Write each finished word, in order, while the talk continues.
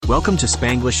Welcome to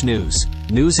Spanglish News,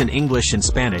 news in English and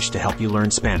Spanish to help you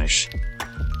learn Spanish.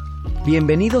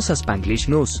 Bienvenidos a Spanglish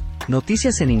News,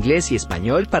 noticias en inglés y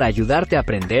español para ayudarte a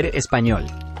aprender español.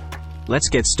 Let's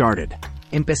get started.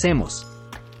 Empecemos.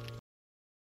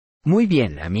 Muy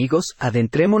bien, amigos,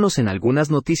 adentrémonos en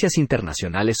algunas noticias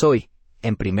internacionales hoy.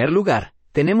 En primer lugar,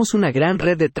 tenemos una gran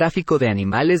red de tráfico de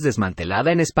animales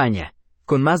desmantelada en España,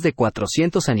 con más de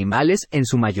 400 animales, en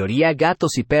su mayoría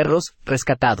gatos y perros,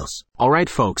 rescatados. Alright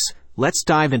folks, let's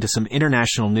dive into some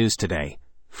international news today.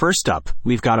 First up,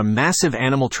 we've got a massive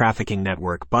animal trafficking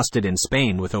network busted in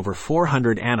Spain with over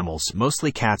 400 animals,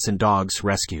 mostly cats and dogs,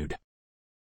 rescued.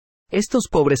 Estos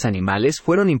pobres animales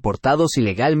fueron importados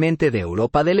ilegalmente de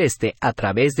Europa del Este a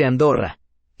través de Andorra,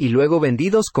 y luego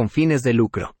vendidos con fines de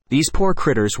lucro. These poor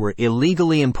critters were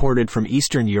illegally imported from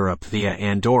Eastern Europe via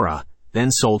Andorra, then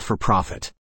sold for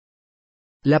profit.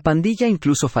 La pandilla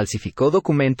incluso falsificó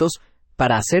documentos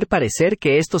para hacer parecer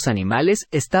que estos animales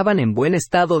estaban en buen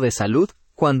estado de salud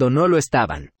cuando no lo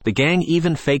estaban. The gang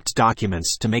even faked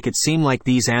documents to make it seem like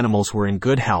these animals were in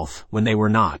good health when they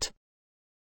were not.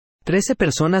 13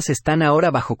 personas están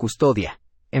ahora bajo custodia,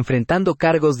 enfrentando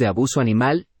cargos de abuso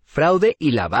animal, fraude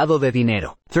y lavado de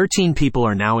dinero. 13 people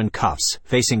are now in cuffs,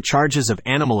 facing charges of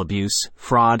animal abuse,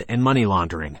 fraud, and money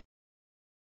laundering.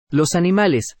 Los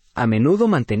animales, a menudo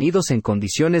mantenidos en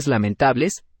condiciones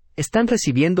lamentables, están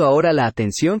recibiendo ahora la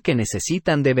atención que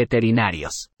necesitan de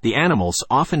veterinarios. The animals,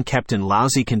 often kept in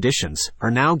lousy conditions, are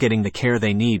now getting the care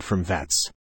they need from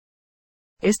vets.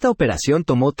 Esta operación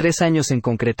tomó 3 años en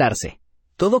concretarse.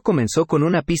 Todo comenzó con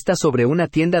una pista sobre una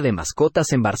tienda de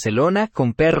mascotas en Barcelona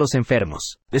con perros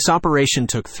enfermos. This operation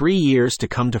took 3 years to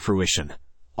come to fruition,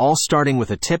 all starting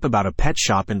with a tip about a pet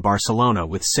shop in Barcelona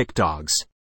with sick dogs.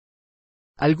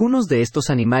 Algunos de estos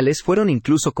animales fueron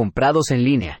incluso comprados en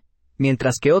línea,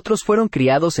 mientras que otros fueron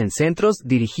criados en centros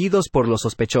dirigidos por los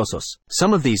sospechosos.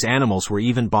 Some of these animals were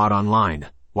even bought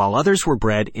online, while others were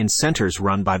bred in centers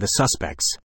run by the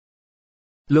suspects.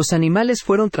 Los animales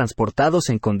fueron transportados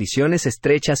en condiciones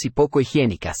estrechas y poco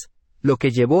higiénicas, lo que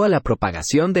llevó a la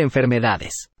propagación de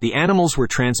enfermedades. The animals were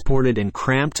transported in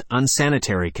cramped,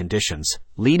 unsanitary conditions,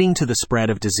 leading to the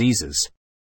spread of diseases.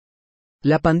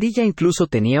 La pandilla incluso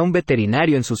tenía un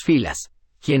veterinario en sus filas,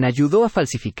 quien ayudó a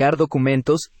falsificar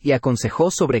documentos y aconsejó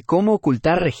sobre cómo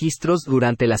ocultar registros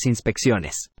durante las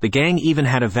inspecciones. The gang even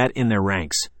had a vet in their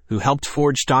ranks, who helped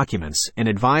forge documents and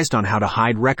advised on how to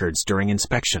hide records during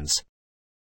inspections.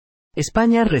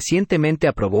 España recientemente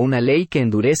aprobó una ley que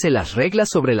endurece las reglas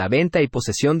sobre la venta y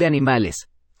posesión de animales,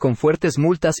 con fuertes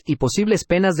multas y posibles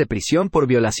penas de prisión por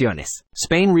violaciones.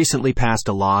 Spain recently passed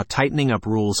a law tightening up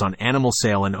rules on animal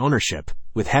sale and ownership,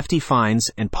 with hefty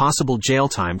fines and possible jail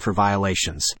time for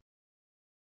violations.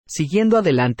 Siguiendo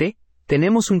adelante,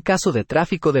 tenemos un caso de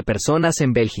tráfico de personas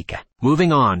en Bélgica.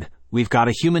 Moving on, we've got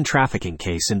a human trafficking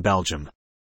case in Belgium.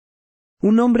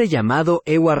 Un hombre llamado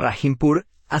Ewa Rahimpour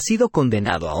ha sido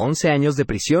condenado a 11 años de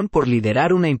prisión por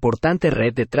liderar una importante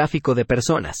red de tráfico de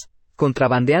personas,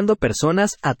 contrabandeando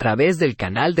personas a través del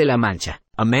Canal de la Mancha.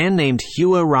 A man named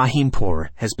Ewa Rahimpour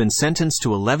has been sentenced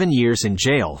to 11 years in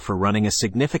jail for running a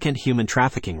significant human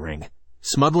trafficking ring,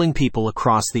 smuggling people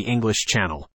across the English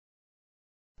Channel.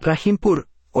 Rahimpour,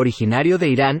 originario de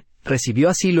Irán, recibió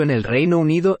asilo en el Reino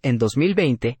Unido en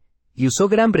 2020 y usó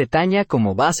Gran Bretaña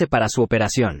como base para su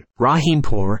operación.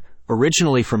 Rahimpour,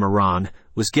 originally from Iran,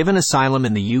 was given asylum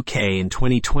in the UK in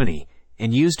 2020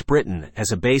 and used Britain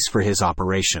as a base for his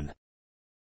operation.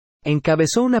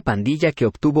 Encabezó una pandilla que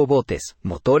obtuvo botes,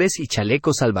 motores y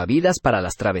chalecos salvavidas para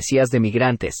las travesías de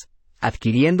migrantes,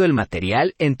 adquiriendo el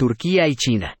material en Turquía y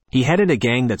China. He headed a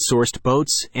gang that sourced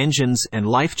boats, engines, and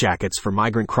life jackets for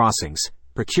migrant crossings,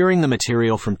 procuring the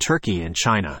material from Turkey and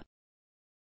China.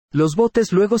 Los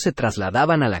botes luego se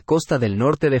trasladaban a la costa del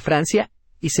norte de Francia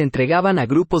y se entregaban a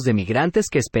grupos de migrantes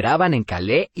que esperaban en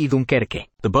Calais y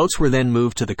Dunkerque. The boats were then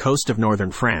moved to the coast of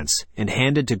northern France and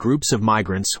handed to groups of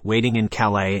migrants waiting in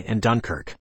Calais and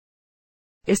Dunkirk.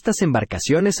 Estas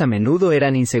embarcaciones a menudo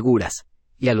eran inseguras,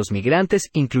 y a los migrantes,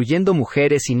 incluyendo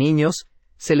mujeres y niños,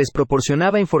 se les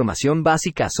proporcionaba información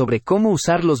básica sobre cómo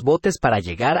usar los botes para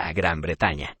llegar a Gran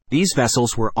Bretaña. These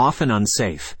vessels were often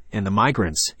unsafe, and the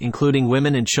migrants, including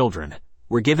women and children,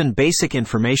 were given basic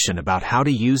information about how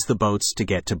to use the boats to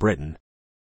get to Britain.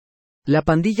 La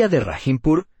pandilla de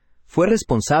Rahimpour fue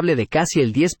responsable de casi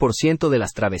el 10% de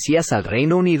las travesías al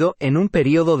Reino Unido en un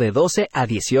periodo de 12 a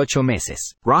 18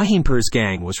 meses. Rahimpour's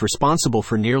gang was responsible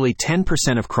for nearly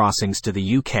 10% of crossings to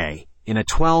the UK in a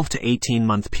 12 to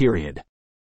 18-month period.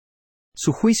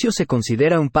 Su juicio se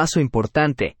considera un paso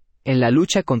importante, en la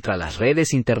lucha contra las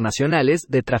redes internacionales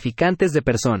de traficantes de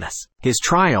personas. His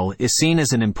trial is seen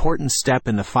as an important step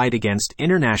in the fight against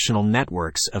international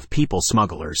networks of people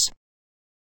smugglers.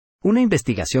 Una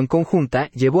investigación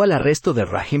conjunta llevó al arresto de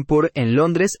Rahimpur en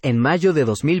Londres en mayo de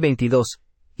 2022,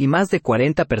 y más de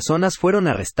 40 personas fueron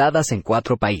arrestadas en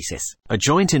 4 países. A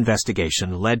joint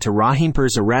investigation led to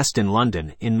Rahimpur's arrest in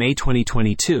London in May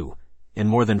 2022, and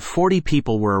more than 40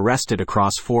 people were arrested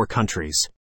across 4 countries.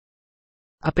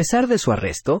 A pesar de su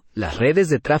arresto, las redes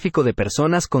de tráfico de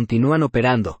personas continúan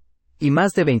operando, y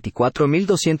más de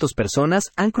 24.200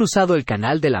 personas han cruzado el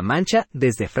Canal de la Mancha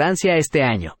desde Francia este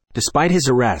año. Despite his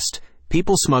arrest,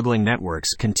 people smuggling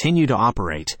networks continue to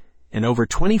operate, and over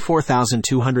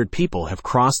 24,200 people have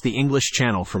crossed the English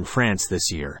Channel from France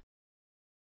this year.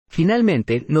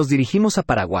 Finalmente, nos dirigimos a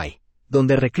Paraguay,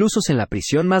 donde reclusos en la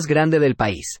prisión más grande del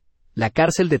país, la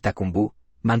cárcel de Tacumbú,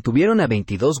 mantuvieron a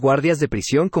 22 guardias de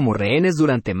prisión como rehenes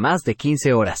durante más de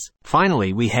 15 horas.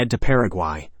 Finally, we head to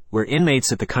Paraguay, where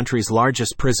inmates at the country's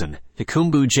largest prison, the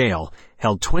Tacumbú jail,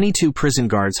 held 22 prison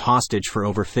guards hostage for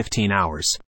over 15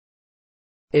 hours.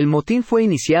 El motín fue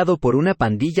iniciado por una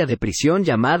pandilla de prisión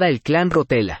llamada el Clan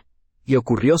Rotela, y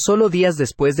ocurrió solo días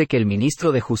después de que el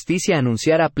ministro de Justicia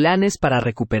anunciara planes para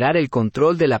recuperar el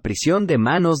control de la prisión de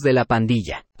manos de la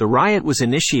pandilla. The riot was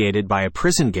initiated by a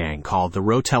prison gang called the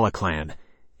Rotella Clan,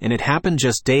 and it happened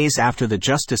just days after the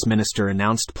Justice Minister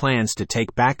announced plans to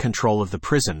take back control of the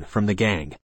prison from the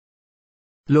gang.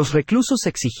 Los reclusos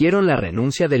exigieron la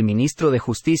renuncia del ministro de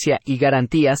Justicia y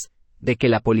garantías de que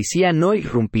la policía no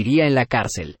irrumpiría en la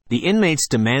cárcel. The inmates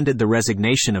demanded the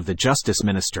resignation of the Justice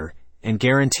Minister and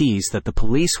guarantees that the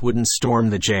police wouldn't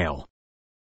storm the jail.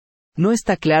 No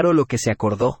está claro lo que se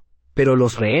acordó, pero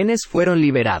los rehenes fueron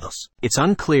liberados. It's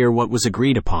unclear what was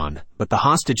agreed upon, but the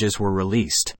hostages were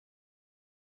released.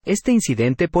 Este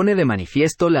incidente pone de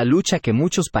manifiesto la lucha que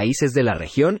muchos países de la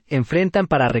región enfrentan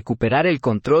para recuperar el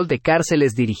control de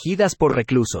cárceles dirigidas por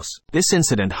reclusos. This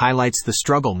incident highlights the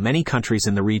struggle many countries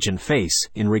in the region face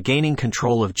in regaining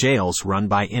control of jails run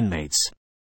by inmates.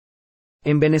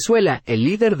 En Venezuela, el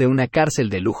líder de una cárcel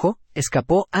de lujo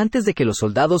escapó antes de que los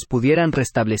soldados pudieran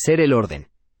restablecer el orden.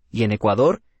 Y en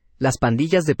Ecuador, las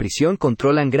pandillas de prisión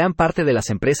controlan gran parte de las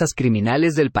empresas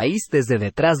criminales del país desde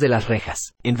detrás de las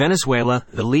rejas. In Venezuela,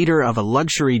 the leader of a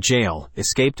luxury jail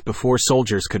escaped before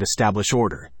soldiers could establish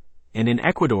order. And in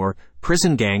Ecuador,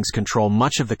 prison gangs control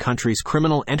much of the country's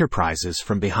criminal enterprises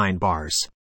from behind bars.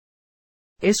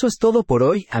 Eso es todo por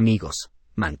hoy, amigos.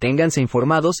 Manténganse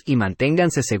informados y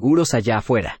manténganse seguros allá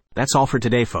afuera. That's all for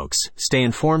today, folks. Stay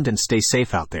informed and stay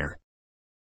safe out there.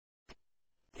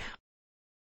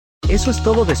 Eso es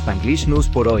todo de Spanglish News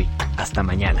por hoy. Hasta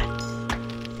mañana.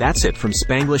 That's it from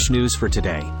Spanglish News for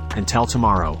today. Until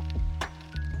tomorrow.